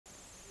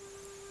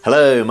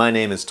Hello, my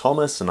name is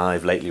Thomas and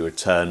I've lately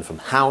returned from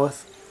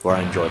Haworth, where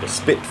I enjoyed a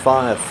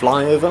Spitfire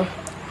flyover,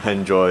 I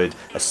enjoyed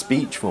a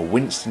speech from a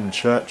Winston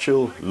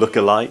Churchill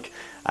look-alike,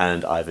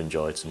 and I've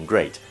enjoyed some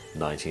great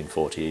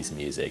 1940s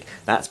music.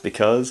 That's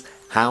because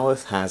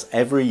Haworth has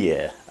every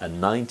year a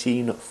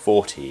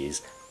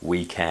 1940s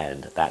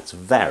weekend that's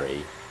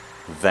very,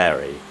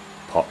 very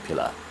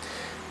popular.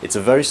 It's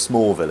a very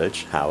small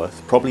village,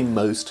 Haworth, probably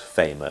most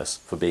famous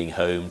for being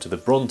home to the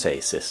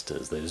Bronte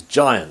sisters, those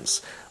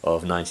giants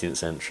of 19th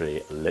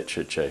century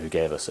literature who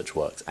gave us such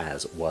works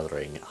as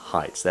Wuthering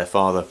Heights. Their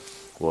father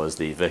was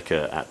the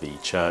vicar at the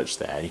church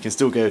there, and you can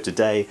still go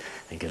today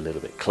and get a little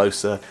bit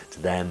closer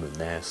to them and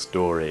their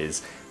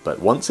stories. But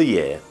once a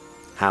year,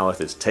 Haworth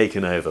is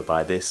taken over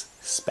by this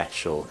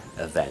special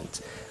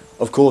event.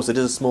 Of course, it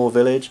is a small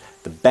village.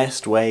 The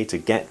best way to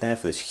get there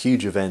for this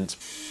huge event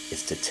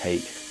is to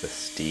take the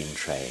steam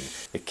train.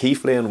 The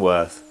Keighley and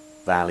Haworth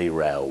Valley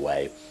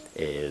Railway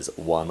is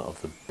one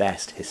of the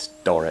best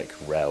historic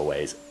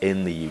railways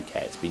in the UK.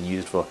 It's been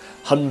used for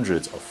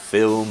hundreds of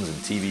films and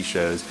TV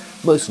shows,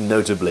 most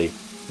notably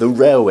The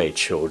Railway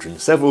Children,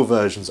 several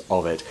versions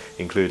of it,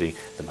 including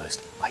the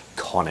most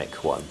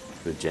iconic one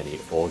with Jenny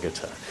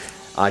Agutter.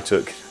 I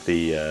took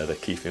the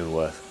Keighley and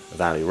Haworth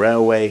Valley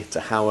Railway to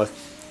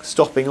Haworth,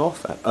 stopping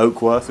off at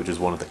Oakworth, which is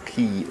one of the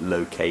key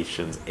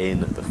locations in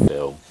the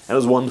film. And it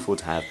was wonderful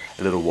to have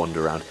a little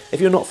wander around.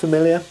 If you're not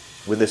familiar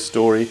with this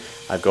story,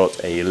 I've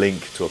got a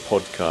link to a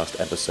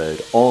podcast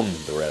episode on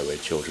the Railway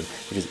Children,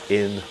 which is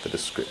in the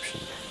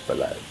description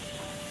below.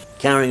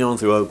 Carrying on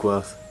through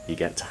Oakworth, you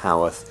get to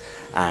Haworth,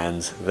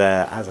 and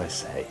there, as I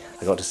say,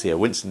 I got to see a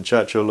Winston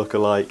Churchill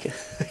look-alike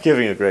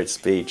giving a great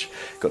speech,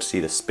 got to see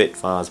the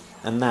Spitfires,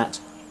 and that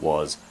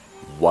was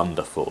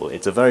wonderful.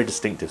 It's a very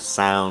distinctive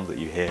sound that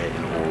you hear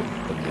in all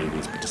the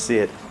movies, but to see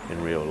it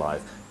in real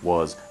life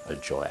was a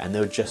joy. And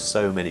there were just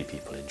so many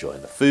people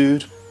enjoying the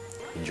food,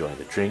 enjoying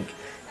the drink,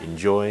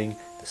 enjoying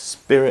the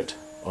spirit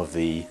of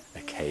the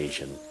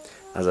occasion.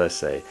 As I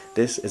say,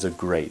 this is a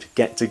great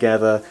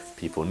get-together.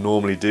 People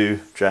normally do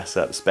dress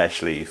up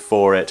especially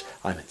for it.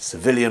 I'm in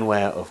civilian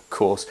wear, of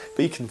course,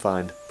 but you can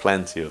find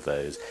plenty of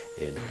those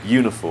in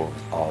uniforms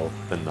of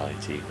the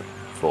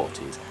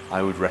 1940s.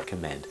 I would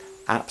recommend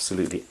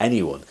absolutely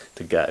anyone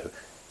to go.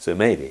 So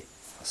maybe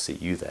I'll see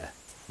you there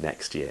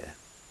next year.